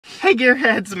Hey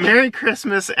Gearheads, Merry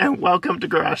Christmas and welcome to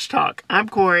Garage Talk. I'm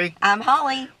Corey. I'm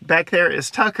Holly. Back there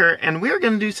is Tucker, and we're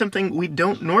going to do something we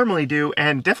don't normally do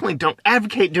and definitely don't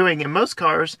advocate doing in most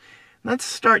cars. Let's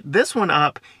start this one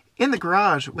up in the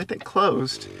garage with it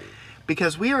closed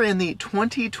because we are in the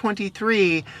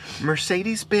 2023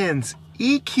 Mercedes-Benz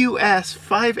EQS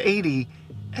 580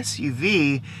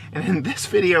 SUV, and in this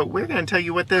video we're going to tell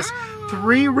you what this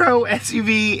three-row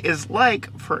SUV is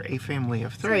like for a family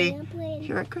of three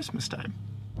here at Christmas time.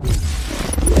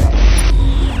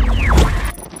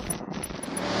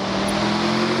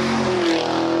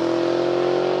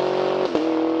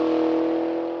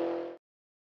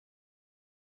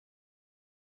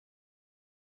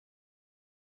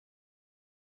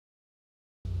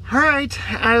 Alright,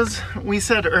 as we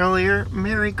said earlier,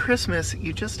 Merry Christmas.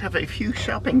 You just have a few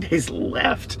shopping days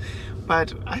left,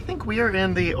 but I think we are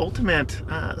in the ultimate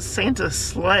Santa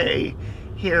sleigh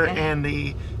here in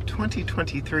the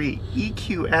 2023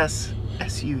 EQS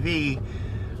SUV.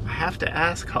 I have to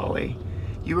ask, Holly,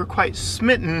 you were quite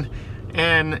smitten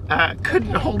and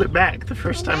couldn't hold it back the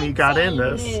first time you got in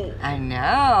this. I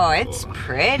know, it's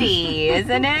pretty,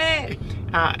 isn't it?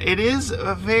 It is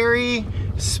a very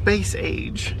space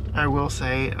age, I will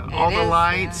say. All the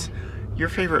lights, your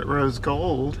favorite rose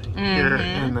gold here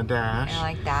in the dash. I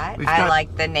like that. I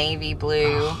like the navy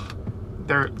blue.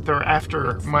 They're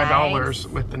after my dollars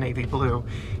with the navy blue.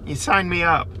 You signed me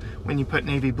up when you put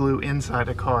navy blue inside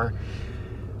a car.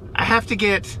 I have to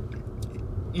get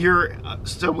your,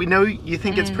 so we know you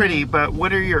think it's pretty, but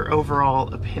what are your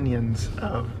overall opinions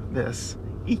of this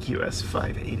EQS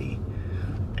 580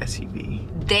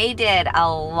 SUV? They did a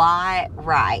lot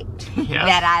right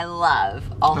that I love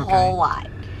a whole lot,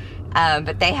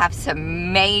 but they have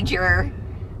some major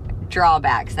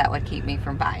drawbacks that would keep me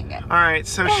from buying it. All right,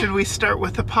 so should we start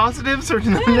with the positives or the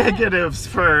negatives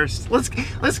first? Let's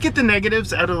get the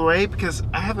negatives out of the way because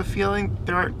I have a feeling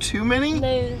there aren't too many.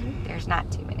 No, there's not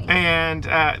too many. And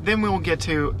then we'll get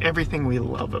to everything we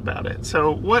love about it.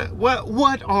 So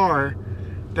what are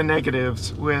the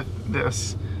negatives with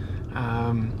this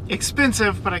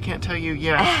expensive, but I can't tell you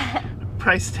yet,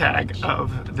 price tag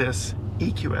of this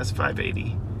EQS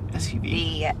 580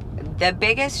 SUV? The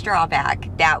biggest drawback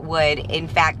that would, in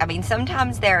fact, I mean,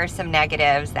 sometimes there are some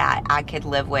negatives that I could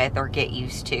live with or get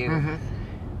used to,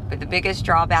 but the biggest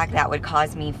drawback that would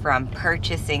cause me from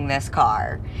purchasing this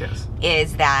car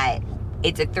is that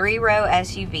it's a three-row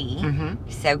SUV,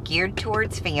 so geared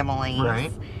towards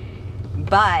families,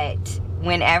 but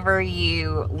whenever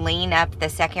you lean up the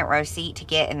second row seat to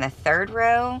get in the third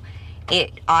row,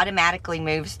 it automatically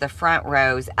moves the front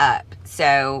rows up.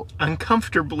 So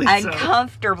uncomfortably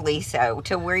so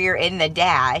to where you're in the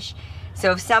dash.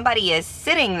 So if somebody is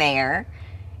sitting there,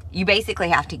 you basically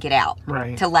have to get out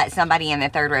to let somebody in the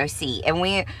third row seat. And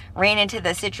we ran into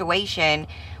the situation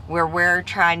where we're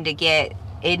trying to get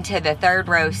into the third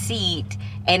row seat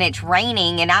and it's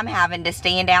raining and I'm having to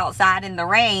stand outside in the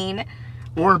rain.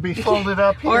 Or be folded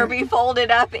up here. Or be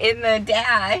folded up in the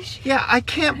dash. Yeah, I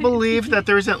can't believe that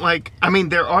there isn't like, I mean,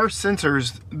 there are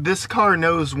sensors. This car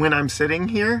knows when I'm sitting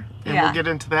here, and we'll get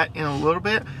into that in a little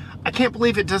bit. I can't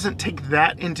believe it doesn't take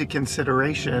that into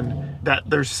consideration, that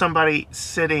there's somebody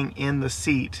sitting in the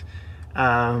seat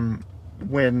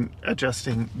when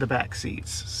adjusting the back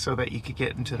seats so that you could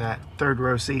get into that third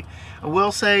row seat. I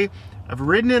will say, I've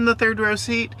ridden in the third row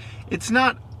seat. It's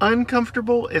not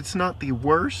uncomfortable. It's not the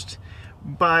worst,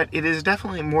 but it is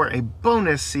definitely more a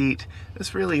bonus seat.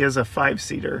 This really is a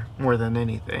five-seater more than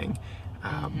anything.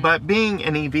 But being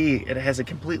an EV, it has a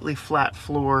completely flat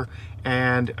floor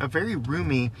and a very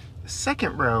roomy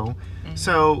second row.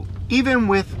 So even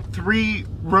with 3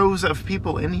 rows of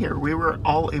people in here, we were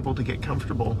all able to get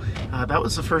comfortable. That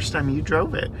was the first time you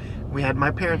drove it. We had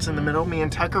my parents in the middle, me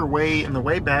and Tucker way in the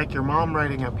way back, your mom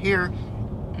riding up here.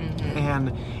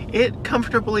 And it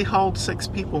comfortably hauled 6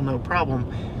 people, no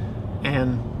problem.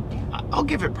 And I'll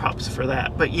give it props for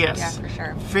that. But yes, for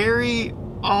sure. Very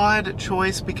odd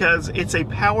choice because it's a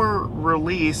power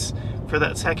release for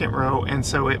that second row, and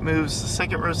so it moves the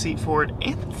second row seat forward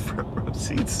and the front row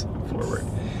seats forward.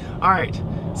 All right,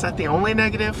 is that the only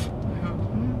negative?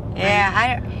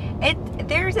 Yeah,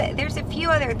 there's a few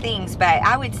other things, but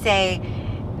I would say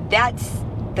that's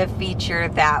the feature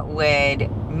that would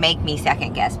make me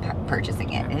second guess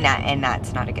purchasing it, and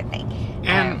that's not a good thing.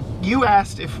 And you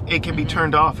asked if it can be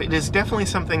turned off. It is definitely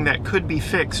something that could be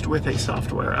fixed with a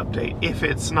software update if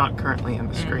it's not currently in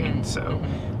the screen. So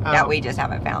that we just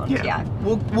haven't found. Yeah,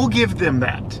 we'll give them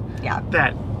that. Yeah,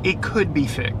 that it could be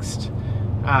fixed.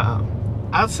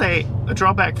 I'd say a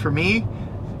drawback for me,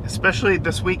 especially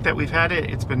this week that we've had it.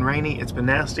 It's been rainy. It's been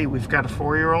nasty. We've got a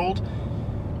 4-year-old.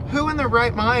 who in their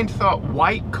right mind thought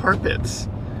white carpets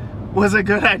was a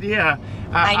good idea?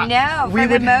 I know. For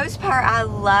the most part, I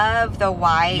love the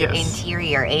white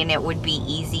interior, and it would be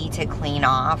easy to clean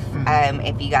off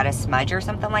if you got a smudge or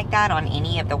something like that on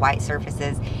any of the white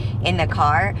surfaces in the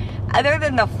car. Other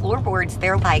than the floorboards,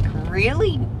 they're like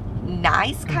really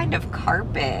nice kind of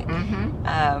carpet.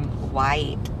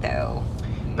 White, though.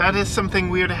 That is something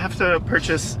we would have to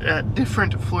purchase at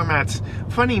different floor mats.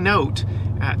 Funny note,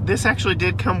 this actually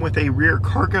did come with a rear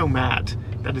cargo mat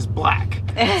that is black.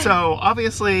 So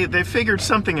obviously they figured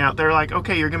something out. They're like,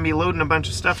 okay, you're gonna be loading a bunch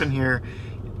of stuff in here.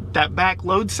 That back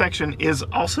load section is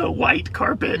also white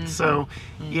carpet. So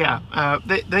yeah,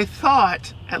 they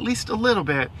thought at least a little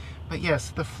bit, but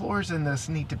yes, the floors in this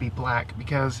need to be black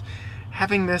because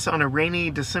having this on a rainy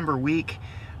December week,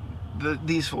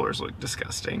 these floors look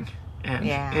disgusting. And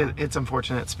it's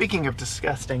unfortunate. Speaking of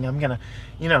disgusting, I'm gonna,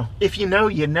 if you know,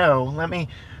 you know. Let me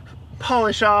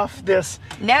polish off this.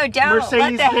 No, don't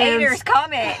let the haters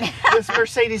comment. This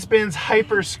Mercedes-Benz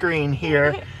Hyperscreen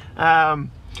here.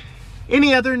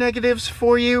 Any other negatives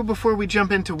for you before we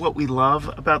jump into what we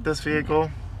love about this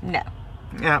vehicle? No.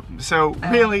 Yeah. So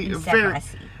really,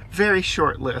 very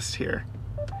short list here.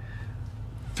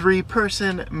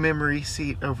 3-person memory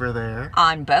seat over there.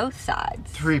 On both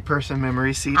sides. 3-person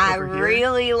memory seat over here. I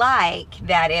really like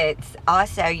that it's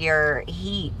also your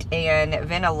heat and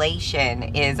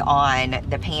ventilation is on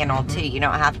the panel too. You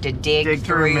don't have to dig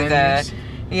through the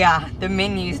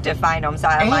menus to find them. So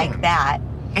I like that.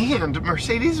 And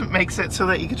Mercedes makes it so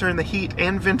that you can turn the heat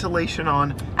and ventilation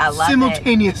on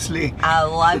simultaneously. I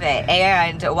love it.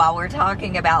 And while we're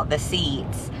talking about the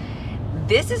seats,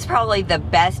 this is probably the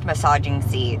best massaging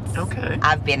seats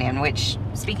I've been in, which,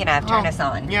 speaking of, turn us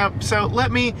on. Yeah, so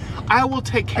I will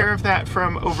take care of that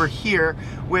from over here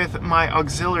with my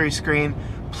auxiliary screen.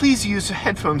 Please use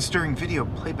headphones during video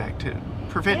playback to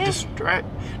prevent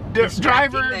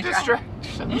driver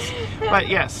distractions. But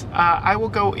yes, I will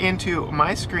go into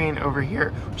my screen over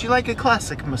here. Would you like a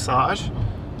classic massage?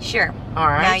 Sure. All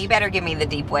right. Now you better give me the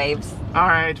deep waves. All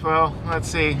right, well, let's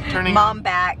see. Turning Mom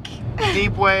back.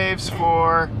 Deep waves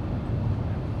for,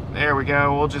 there we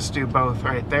go. We'll just do both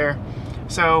right there.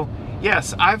 So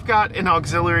yes, I've got an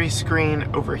auxiliary screen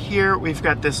over here. We've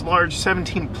got this large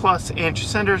 17+ inch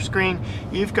center screen.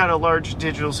 You've got a large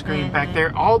digital screen back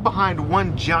there, all behind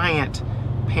one giant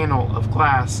panel of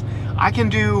glass. I can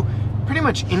do pretty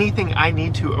much anything I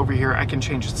need to over here. I can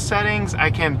change the settings. I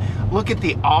can look at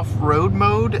the off-road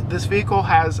mode. This vehicle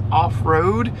has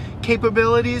off-road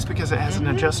capabilities because it has an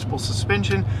adjustable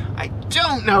suspension. I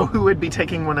don't know who would be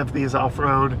taking one of these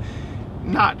off-road.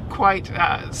 Not quite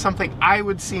something I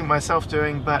would see myself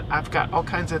doing, but I've got all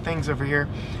kinds of things over here.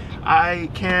 I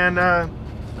can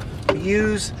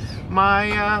use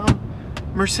my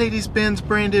Mercedes-Benz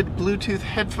branded Bluetooth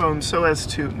headphones so as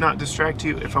to not distract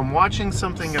you if I'm watching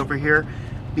something over here,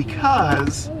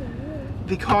 because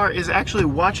the car is actually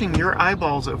watching your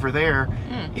eyeballs over there.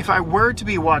 If I were to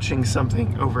be watching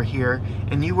something over here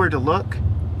and you were to look,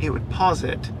 it would pause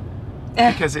it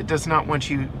because it does not want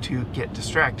you to get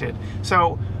distracted.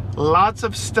 So lots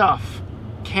of stuff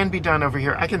can be done over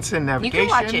here. I can send navigation. You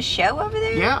can watch a show over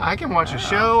there? Yeah, I can watch a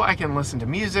show. I can listen to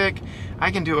music.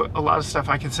 I can do a lot of stuff.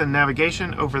 I can send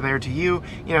navigation over there to you,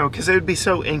 because it would be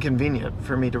so inconvenient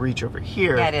for me to reach over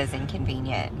here. That is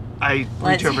inconvenient. I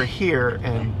reach over here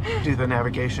and do the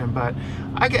navigation, but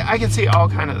I can see all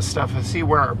kind of stuff. I see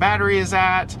where our battery is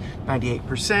at,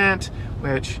 98%,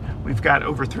 which we've got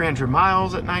over 300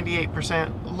 miles at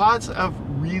 98%. Lots of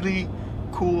really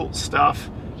cool stuff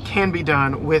can be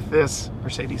done with this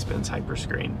Mercedes-Benz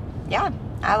Hyperscreen. Yeah,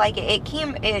 I like it.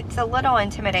 It's a little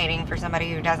intimidating for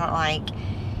somebody who doesn't like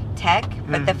tech,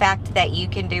 but the fact that you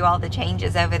can do all the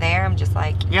changes over there, I'm just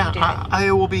like, yeah,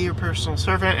 I will be your personal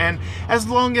servant, and as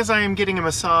long as I am getting a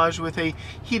massage with a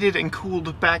heated and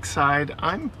cooled backside,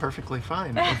 I'm perfectly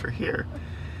fine over here.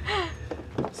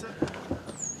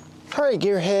 All right,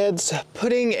 gearheads,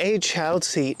 putting a child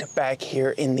seat back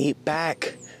here in the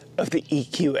back of the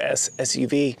EQS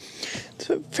SUV.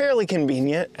 It's fairly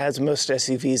convenient, as most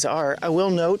SUVs are. I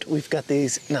will note we've got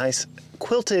these nice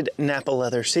quilted Napa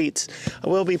leather seats. I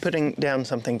will be putting down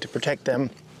something to protect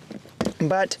them.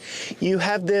 But you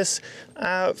have this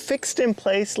fixed in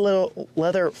place little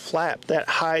leather flap that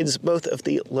hides both of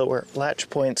the lower latch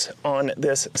points on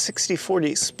this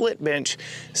 60/40 split bench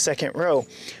second row.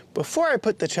 Before I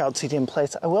put the child seat in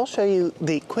place, I will show you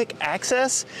the quick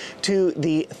access to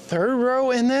the third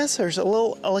row in this. There's a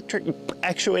little electric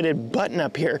actuated button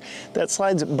up here that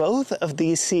slides both of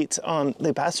these seats on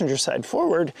the passenger side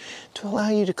forward to allow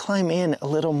you to climb in a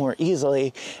little more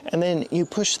easily. And then you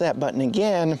push that button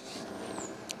again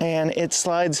and it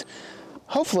slides,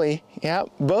 hopefully, yeah,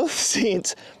 both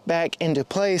seats back into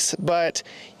place, but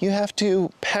you have to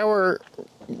power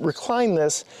recline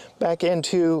this back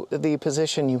into the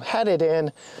position you had it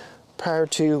in prior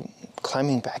to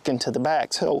climbing back into the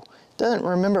back. So it doesn't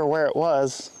remember where it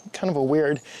was. Kind of a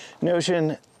weird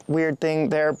notion, weird thing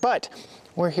there, but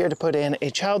we're here to put in a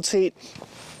child seat.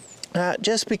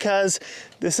 Just because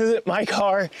this isn't my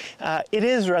car, it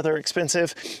is rather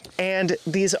expensive, and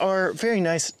these are very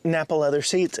nice Napa leather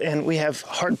seats, and we have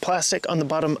hard plastic on the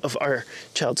bottom of our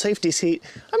child safety seat.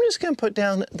 I'm just gonna put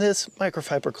down this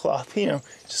microfiber cloth, you know,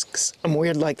 just 'cause I'm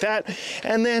weird like that,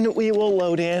 and then we will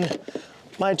load in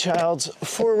my child's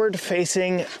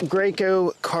forward-facing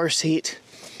Graco car seat.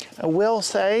 I will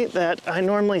say that I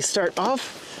normally start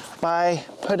off by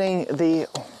putting the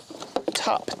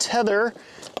top tether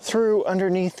through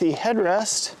underneath the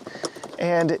headrest,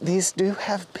 and these do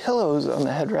have pillows on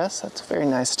the headrest. That's a very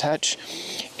nice touch.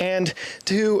 And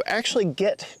to actually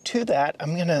get to that,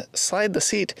 I'm gonna slide the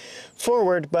seat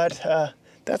forward, but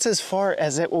that's as far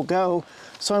as it will go.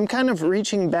 So I'm kind of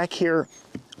reaching back here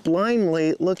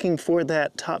blindly looking for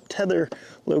that top tether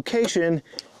location,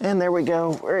 and there we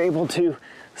go. We're able to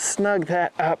snug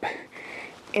that up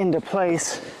into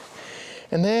place,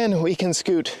 and then we can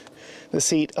scoot the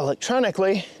seat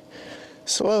electronically,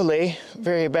 slowly,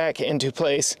 very back into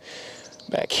place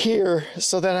back here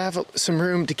so that I have some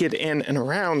room to get in and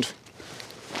around.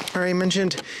 I already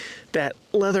mentioned that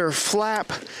leather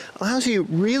flap allows you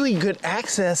really good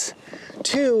access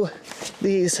to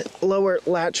these lower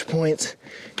latch points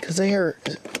because they are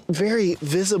very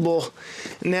visible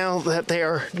now that they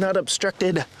are not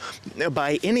obstructed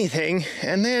by anything.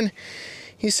 And then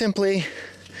you simply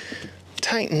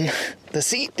tighten the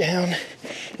seat down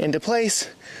into place.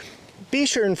 Be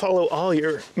sure and follow all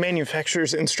your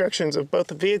manufacturer's instructions of both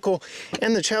the vehicle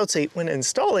and the child seat when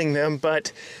installing them,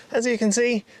 but as you can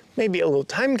see, maybe a little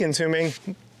time consuming,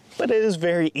 but it is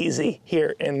very easy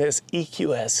here in this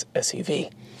EQS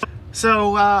SUV.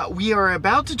 So we are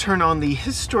about to turn on the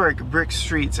historic brick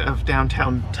streets of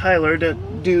downtown Tyler to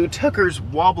do Tucker's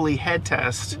wobbly head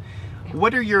test.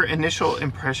 What are your initial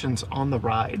impressions on the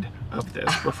ride of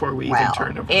this before we even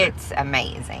turn over? It's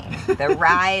amazing. The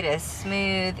ride is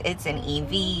smooth. It's an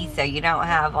EV, so you don't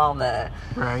have all the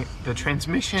the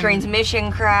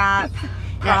transmission crap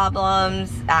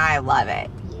problems. I love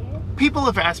it. People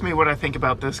have asked me what I think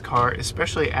about this car,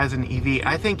 especially as an EV.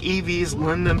 I think EVs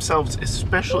lend themselves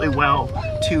especially well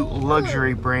to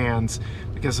luxury brands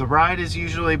because the ride is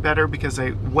usually better because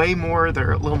they weigh more,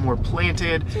 they're a little more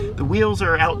planted. The wheels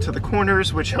are out to the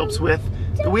corners, which helps with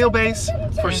the wheelbase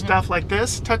for stuff like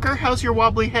this. Tucker, how's your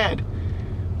wobbly head?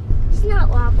 It's not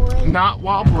wobbly. Not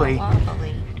wobbly. Not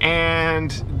wobbly. And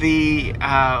the...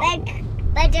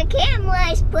 but the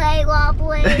camera's pretty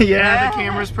wobbly. Yeah, the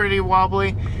camera's pretty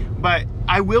wobbly. But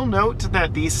I will note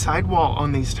that the sidewall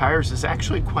on these tires is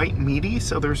actually quite meaty,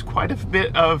 so there's quite a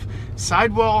bit of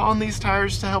sidewall on these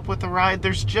tires to help with the ride.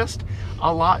 There's just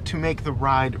a lot to make the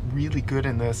ride really good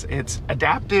in this. It's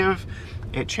adaptive,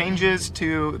 it changes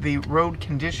to the road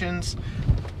conditions.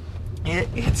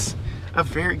 It's a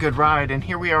very good ride, and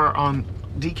here we are on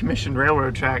decommissioned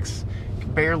railroad tracks. You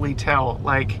can barely tell,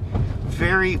 like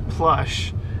very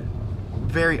plush,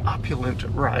 very opulent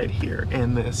ride here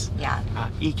in this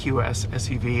EQS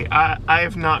SUV. I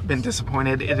have not been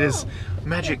disappointed. It is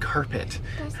magic carpet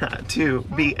to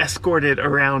be escorted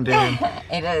around in.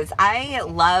 It is. I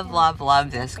love, love,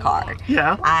 love this car.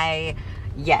 Yeah.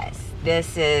 Yes,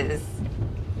 this is,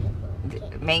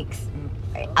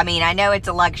 I mean, I know it's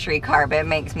a luxury car, but it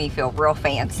makes me feel real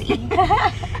fancy.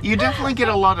 You definitely get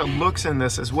a lot of looks in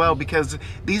this as well because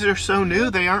these are so new,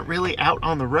 they aren't really out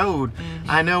on the road.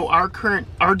 I know our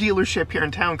dealership here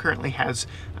in town currently has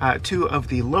two of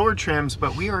the lower trims,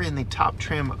 but we are in the top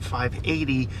trim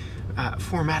 580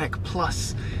 4MATIC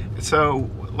Plus. So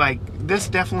like this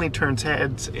definitely turns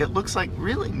heads. It looks like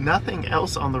really nothing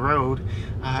else on the road.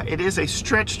 It is a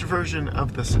stretched version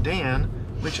of the sedan,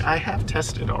 which I have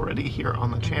tested already here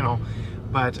on the channel,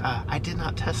 but I did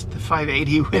not test the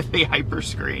 580 with the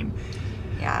Hyperscreen.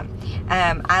 Yeah,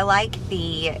 I like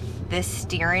the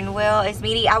steering wheel is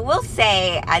meaty. I will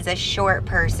say, as a short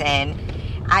person,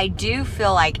 I do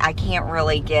feel like I can't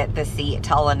really get the seat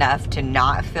tall enough to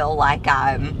not feel like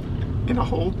I'm in a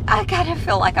hole. I kind of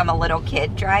feel like I'm a little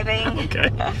kid driving. Okay.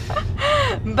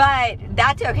 But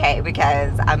that's okay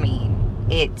because, I mean,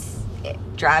 it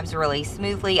drives really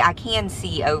smoothly. I can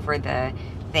see over the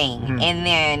thing. And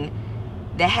then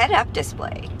the head-up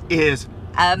display is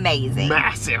amazing.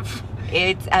 Massive.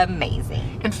 It's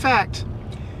amazing. In fact,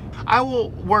 I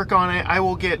will work on it. I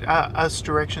will get us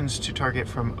directions to target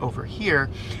from over here.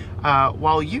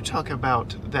 while you talk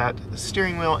about that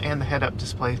steering wheel and the head-up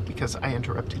display, because I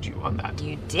interrupted you on that.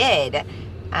 You did.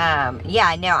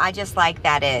 Yeah, no, I just like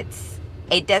that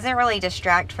it doesn't really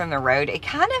distract from the road. It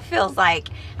kind of feels like,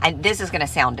 and this is going to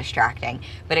sound distracting,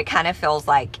 but it kind of feels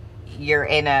like you're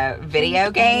in a video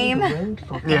game.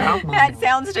 Yeah. That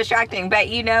sounds distracting, but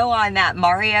you know, on that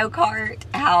Mario Kart,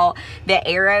 how the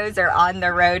arrows are on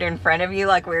the road in front of you,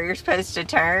 like where you're supposed to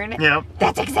turn. Yep.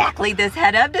 That's exactly this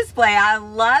head-up display. I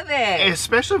love it.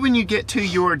 Especially when you get to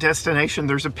your destination,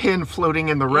 there's a pin floating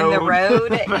in the road. In the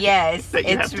road, yes.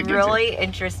 It's really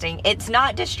interesting. It's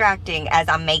not distracting as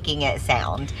I'm making it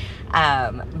sound.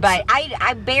 But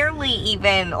I barely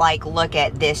even like look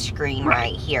at this screen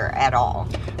right here at all.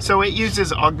 So it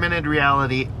uses augmented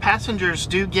reality. Passengers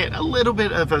do get a little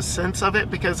bit of a sense of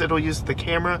it because it'll use the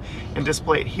camera and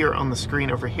display it here on the screen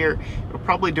over here. It'll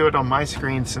probably do it on my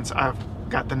screen since I've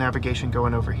got the navigation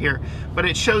going over here. But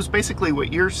it shows basically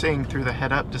what you're seeing through the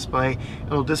head-up display.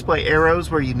 It'll display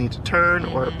arrows where you need to turn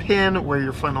or a pin where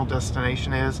your final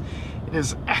destination is. It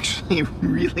is actually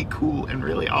really cool and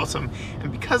really awesome.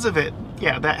 And because of it,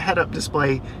 yeah, that head-up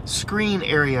display screen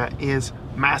area is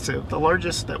massive. The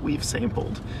largest that we've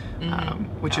sampled,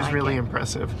 which is really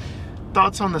impressive.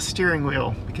 Thoughts on the steering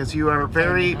wheel? Because you are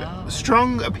very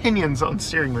strong opinions on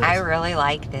steering wheels. I really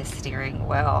like this steering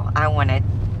wheel. I want to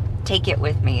take it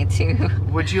with me too.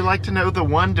 Would you like to know the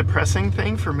one depressing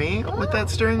thing for me with that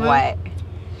steering wheel? What?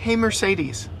 Hey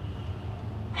Mercedes.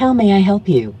 How may I help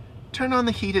you? Turn on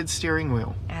the heated steering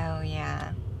wheel. Oh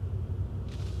yeah.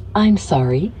 I'm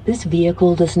sorry, this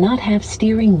vehicle does not have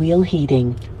steering wheel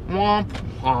heating. Womp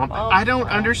womp. I don't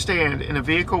understand in a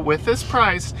vehicle with this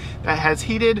price that has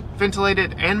heated,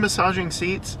 ventilated, and massaging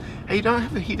seats, how you don't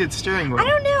have a heated steering wheel. I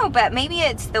don't know, but maybe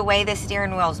it's the way the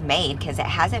steering wheel's made because it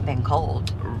hasn't been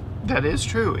cold. That is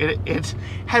true. It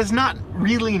has not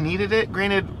really needed it.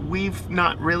 Granted, we've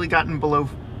not really gotten below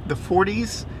the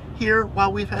 40s here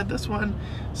while we've had this one.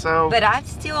 So, but I've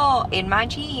still, in my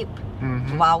Jeep,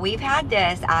 while we've had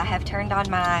this, I have turned on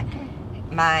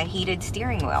my heated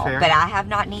steering wheel. Fair. But I have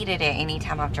not needed it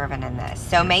anytime I've driven in this.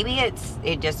 So maybe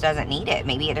it just doesn't need it.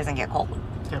 Maybe it doesn't get cold.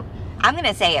 Yep. I'm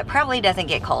gonna say it probably doesn't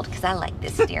get cold because I like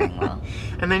this steering wheel.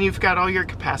 And then you've got all your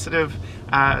capacitive,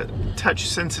 touch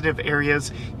sensitive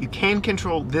areas. You can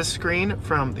control this screen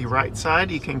from the right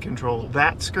side. You can control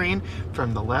that screen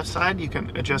from the left side. You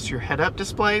can adjust your head-up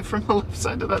display from the left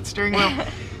side of that steering wheel.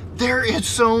 There is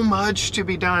so much to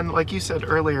be done. Like you said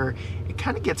earlier, it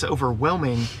kind of gets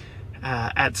overwhelming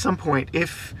at some point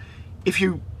if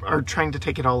you are trying to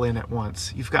take it all in at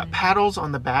once. You've got paddles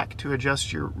on the back to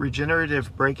adjust your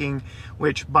regenerative braking,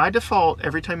 which by default,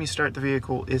 every time you start the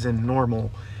vehicle is in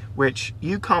normal, which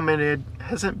you commented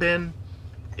hasn't been,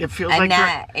 it feels and like...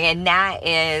 that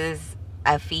is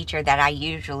a feature that I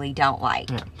usually don't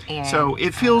like. Yeah. And So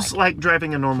it feels like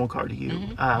driving a normal car to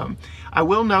you. I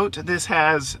will note this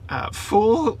has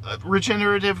full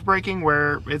regenerative braking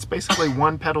where it's basically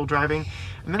one pedal driving.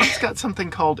 And then it's got something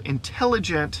called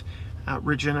intelligent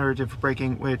regenerative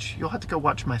braking, which you'll have to go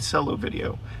watch my solo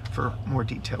video for more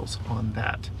details on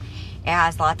that. It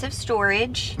has lots of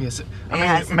storage. Yes, It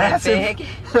has massive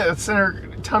big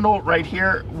center tunnel right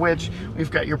here, which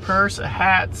we've got your purse, a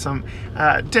hat, some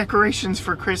decorations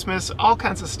for Christmas, all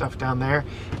kinds of stuff down there.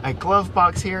 A glove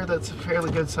box here that's a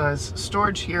fairly good size.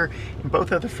 Storage here in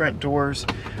both of the front doors.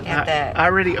 I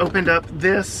already opened up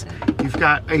this. You've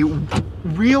got a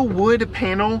real wood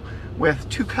panel with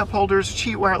 2 cup holders,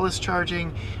 Qi wireless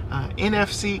charging,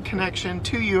 NFC connection,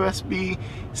 2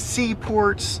 USB-C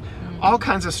ports, all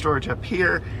kinds of storage up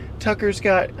here. Tucker's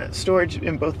got storage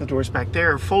in both the doors back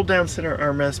there, fold down center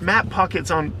armrest, map pockets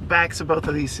on backs of both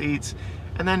of these seats,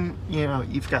 and then, you know,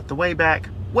 you've got the way back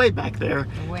there,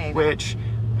 which,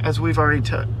 as we've already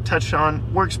touched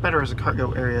on, works better as a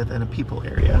cargo area than a people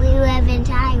area. We live in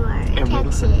Tyler,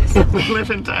 Texas. We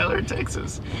live in Tyler,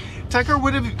 Texas. Tucker,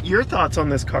 what have your thoughts on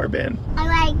this car been? I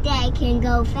like that it can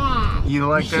go fast. You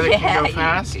like that it can go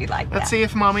fast? You do like Let's that. see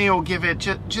if Mommy will give it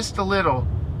just a little.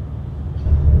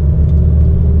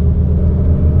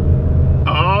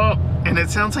 Oh, and it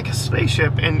sounds like a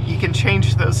spaceship, and you can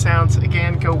change those sounds.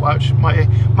 Again, go watch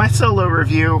my solo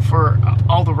review for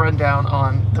all the rundown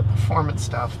on the performance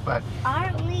stuff. But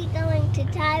Aren't we going to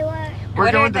Tyler?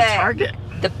 we're going to Target.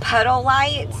 The puddle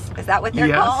lights, is that what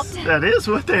they're called? Yes, that is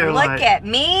what they're like. Look at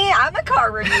me, I'm a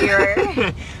car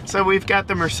reviewer. So we've got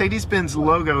the Mercedes-Benz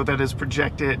logo that is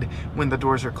projected when the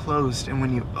doors are closed, and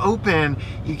when you open,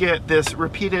 you get this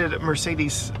repeated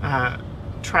Mercedes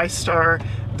TriStar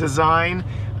design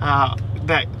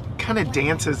that kind of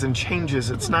dances and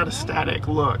changes. It's not a static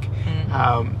look.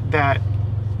 That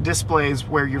displays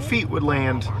where your feet would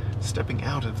land stepping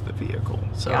out of the vehicle.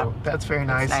 So that's very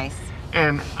nice. That's nice.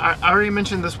 And I already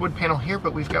mentioned this wood panel here,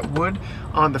 but we've got wood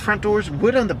on the front doors,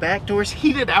 wood on the back doors,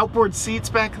 heated outboard seats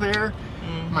back there.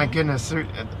 My goodness,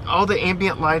 all the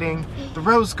ambient lighting, the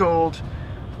rose gold.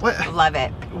 What? Love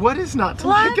it. What is not to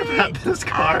like about this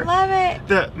car? I love it.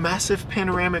 The massive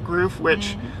panoramic roof,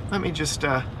 which, let me just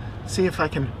see if I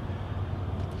can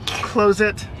close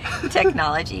it.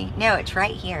 Technology. No, it's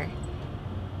right here.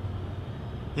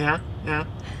 Yeah,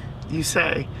 you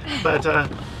say, but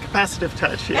capacitive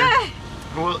touch here.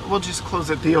 We'll just close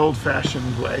it the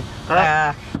old-fashioned way.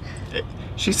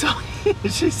 She saw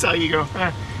you go.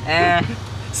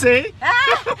 See?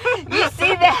 You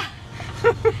see that?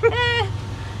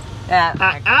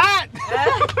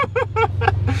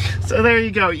 So there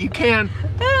you go. You can.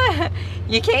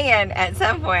 You can at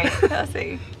some point. I'll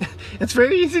see. It's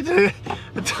very easy to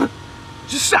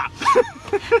just stop.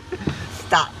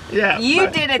 Stop. Yeah. You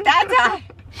did it that time.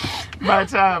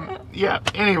 But yeah,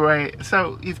 anyway,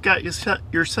 so you've got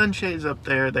your sunshades up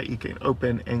there that you can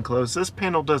open and close. This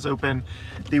panel does open.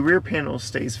 The rear panel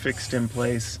stays fixed in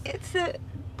place. It's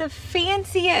the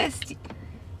fanciest,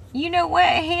 you know what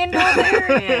handle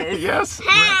there is. Yes,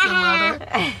 leather.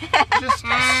 Just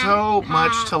so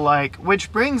much to like,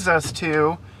 which brings us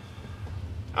to,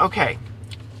 okay,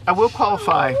 I will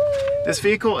qualify. This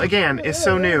vehicle, again, is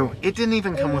so new. It didn't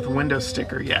even come with a window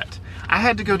sticker yet. I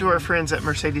had to go to our friends at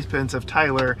Mercedes-Benz of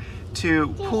Tyler to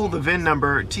pull the VIN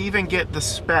number to even get the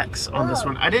specs on this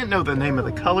one. I didn't know the name of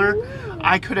the color.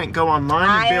 I couldn't go online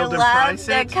and build and price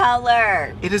it. I love the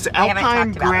color. It is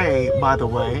Alpine Gray, by the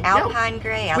way. Alpine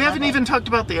Gray, We haven't even talked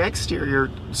about the exterior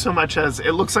so much as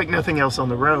it looks like nothing else on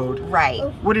the road. Right.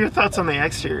 What are your thoughts on the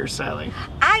exterior, Sally?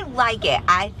 I like it.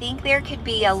 I think there could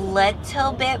be a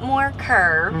little bit more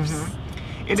curves.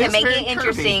 To make it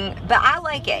interesting, but I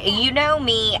like it. You know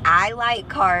me, I like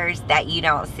cars that you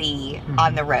don't see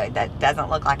on the road, that doesn't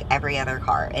look like every other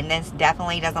car, and this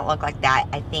definitely doesn't look like that.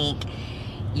 I think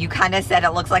you kind of said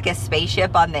it looks like a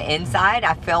spaceship on the inside.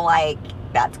 I feel like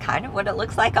that's kind of what it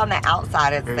looks like on the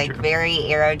outside. It's very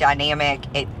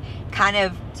aerodynamic. It kind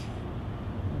of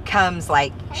comes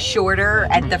like shorter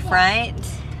at the front.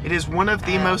 It is one of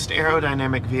the most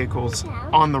aerodynamic vehicles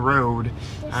on the road.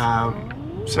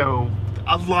 So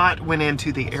a lot went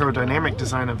into the aerodynamic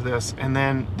design of this, and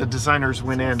then the designers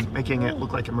went in making it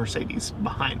look like a Mercedes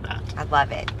behind that. I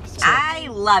love it. I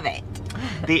love it.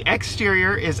 The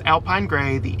exterior is Alpine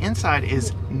Gray. The inside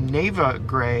is Neva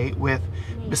Gray with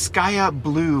Biscaya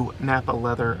Blue Napa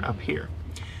leather up here.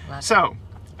 So,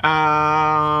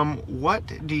 what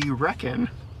do you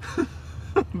reckon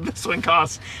this one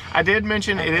costs? I did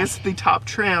mention it is the top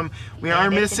trim. We are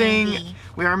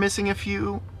missing a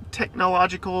few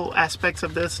technological aspects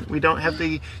of this. We don't have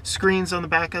the screens on the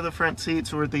back of the front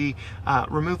seats or the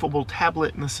removable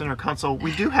tablet in the center console.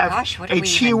 We do have a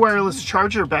Qi wireless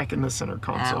charger back in the center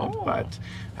console, but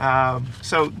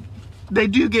so they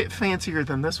do get fancier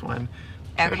than this one.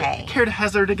 Okay. Care to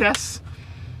hazard a guess?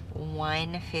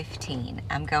 115.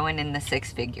 I'm going in the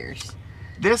six figures.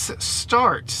 This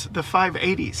starts, the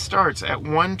 580 starts at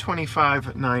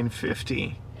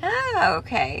 125,950. Oh,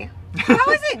 okay. That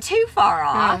wasn't too far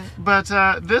off. But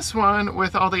this one,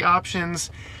 with all the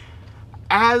options,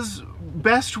 as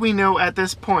best we know at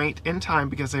this point in time,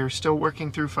 because they are still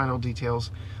working through final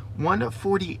details,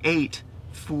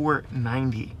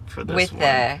 148,490 for this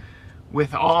one.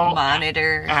 With all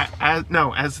monitor.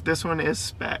 As this one is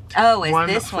spec'd. Oh, is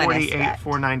this one is spec'd?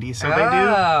 148,490. So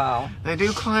they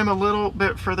do climb a little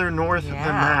bit further north than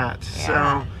that.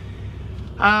 So.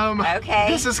 Okay.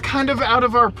 This is kind of out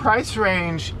of our price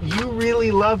range. You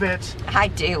really love it. I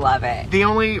do love it. The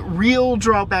only real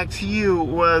drawback to you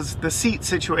was the seat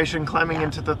situation climbing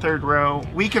into the third row.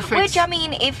 We could fix. Which, I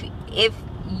mean, if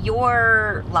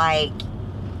you're like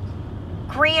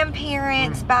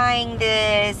grandparents buying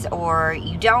this, or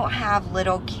you don't have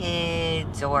little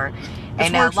kids, or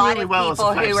and a lot of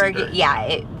people who are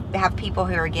have people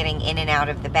who are getting in and out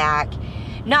of the back,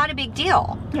 not a big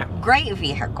deal. Yeah. Great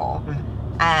vehicle.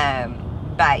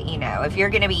 But you know, if you're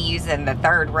going to be using the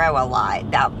third row a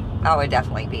lot, that would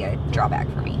definitely be a drawback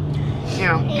for me.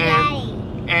 Yeah,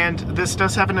 and this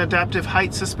does have an adaptive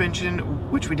height suspension,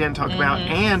 which we didn't talk about,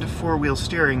 and four-wheel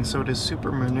steering, so it is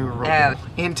super maneuverable.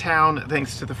 In town,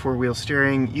 thanks to the four-wheel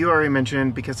steering. You already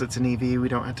mentioned, because it's an EV, we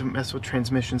don't have to mess with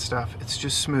transmission stuff. It's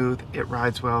just smooth. It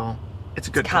rides well. It's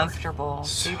a good car. Comfortable.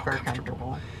 Super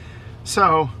comfortable.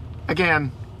 So,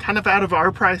 again, kind of out of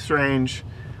our price range,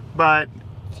 but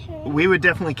we would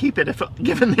definitely keep it if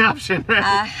given the option,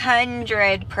 right?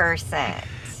 100%.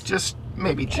 Just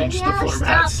maybe change the floor Stop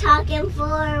mats. talking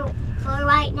for for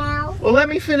right now. Well, let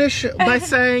me finish by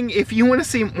saying if you want to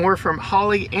see more from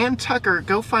Holly and Tucker,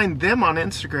 go find them on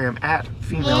Instagram at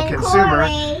Female And Consumer.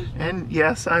 Corey. And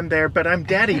yes, I'm there, but I'm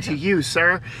daddy to you,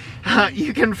 sir.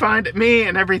 You can find me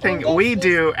and everything we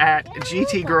do at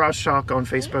GT Garage Talk on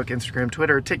Facebook, Instagram,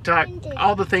 Twitter, TikTok,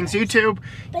 all the things, YouTube,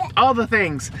 all the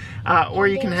things. Or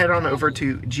you can head on over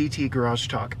to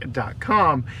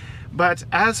gtgaragetalk.com. But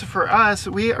as for us,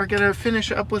 we are going to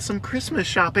finish up with some Christmas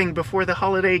shopping before the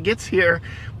holiday gets here.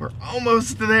 We're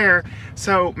almost there.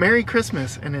 So Merry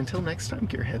Christmas, and until next time,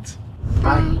 Gearheads.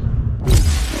 Bye.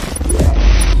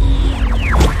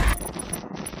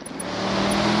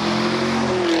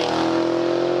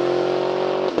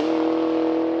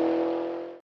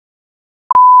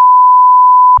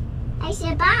 I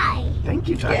said bye. Thank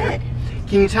you, Tucker.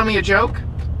 Can you tell me a joke?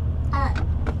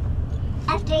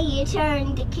 After you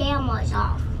turn the cameras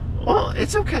off. Well,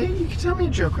 it's okay. You can tell me a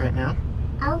joke right now.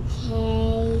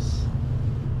 Okay.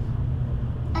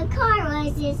 A car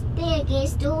was as big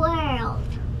as the world.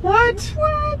 What?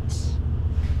 What?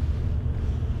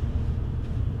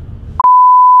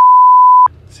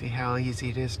 See how easy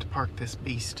it is to park this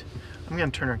beast. I'm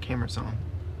going to turn our cameras on.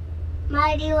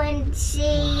 Might you want to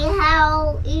see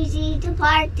how easy to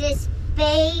park this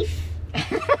beef?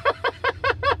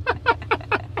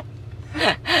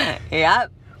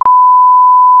 Yep.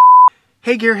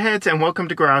 Hey, Gearheads, and welcome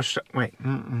to Garage. Wait,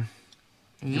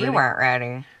 You weren't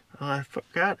ready. Oh, I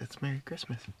forgot. It's Merry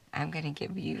Christmas. I'm gonna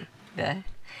give you the.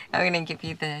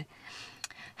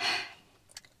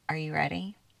 Are you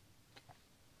ready?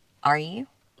 Are you?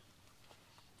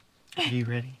 Are you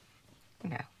ready?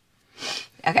 No.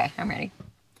 Okay, I'm ready.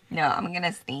 No, I'm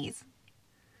gonna sneeze.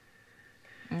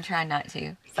 I'm trying not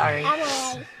to. Sorry. I'm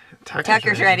ready.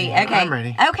 Tucker's ready. Okay. I'm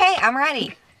ready. Okay, I'm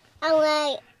ready. I'm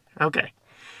ready. Okay.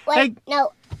 Wait, Hey.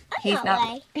 no. I'm He's not.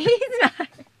 ready. He's not.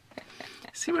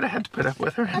 See what I had to put up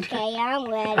with her? Okay, I'm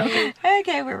ready.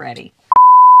 Okay, we're ready.